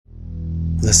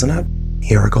listen up.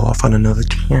 Here I go off on another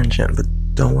tangent, but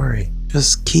don't worry.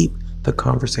 Just keep the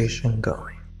conversation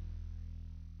going.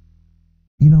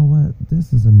 You know what?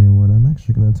 This is a new one. I'm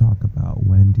actually going to talk about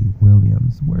Wendy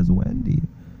Williams. Where's Wendy?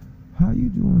 How you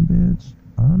doing, bitch?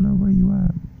 I don't know where you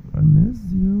at. I miss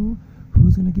you.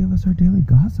 Who's going to give us our daily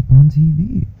gossip on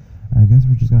TV? I guess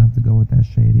we're just going to have to go with that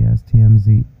shady-ass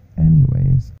TMZ.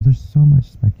 Anyways, there's so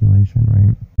much speculation,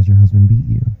 right? Has your husband beat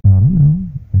you? I don't know.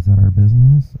 Is that our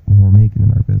business? Well, we're making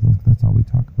it our business because that's all we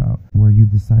talk about. Were you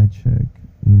the side chick?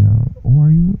 You know? Or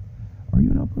are you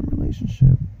in an open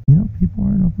relationship? You know, people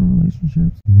are in open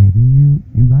relationships. Maybe you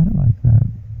got it like that.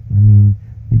 I mean,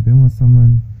 you've been with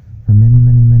someone for many,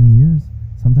 many, many years.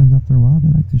 Sometimes after a while,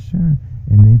 they like to share.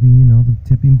 And maybe, you know, the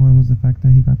tipping point was the fact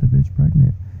that he got the bitch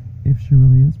pregnant. If she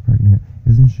really is pregnant,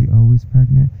 isn't she always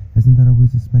pregnant? Isn't that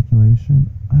always a speculation?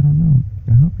 I don't know.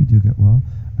 I hope you do get well.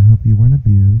 I hope you weren't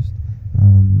abused.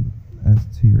 As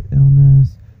to your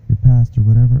illness, your past, or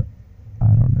whatever, I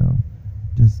don't know.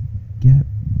 Just get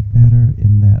better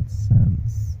in that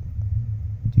sense.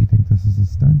 Do you think this is a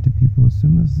stunt? Do people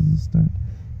assume this is a stunt?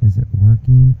 Is it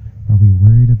working? Are we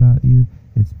worried about you?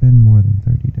 It's been more than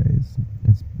 30 days.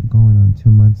 It's going on 2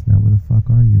 months now. Where the fuck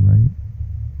are you, right?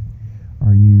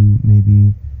 Are you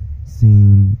maybe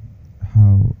seeing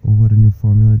what a new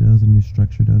formula does, a new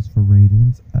structure does for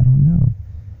ratings? I don't know.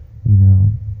 You know,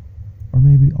 or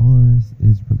maybe all of this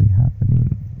is really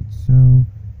happening. So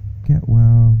get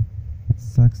well. It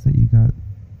sucks that you got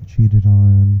cheated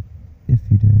on, if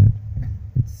you did.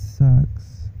 It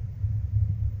sucks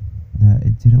that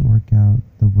it didn't work out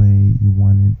the way you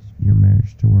wanted your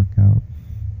marriage to work out.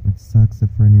 It sucks if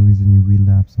for any reason you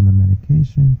relapse on the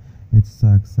medication. It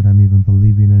sucks that I'm even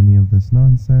believing any of this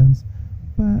nonsense.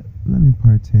 But let me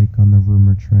partake on the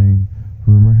rumor train.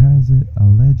 Rumor has it,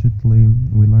 allegedly,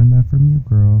 we learned that from you,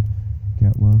 girl.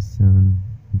 Get well soon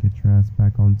and get your ass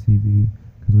back on TV.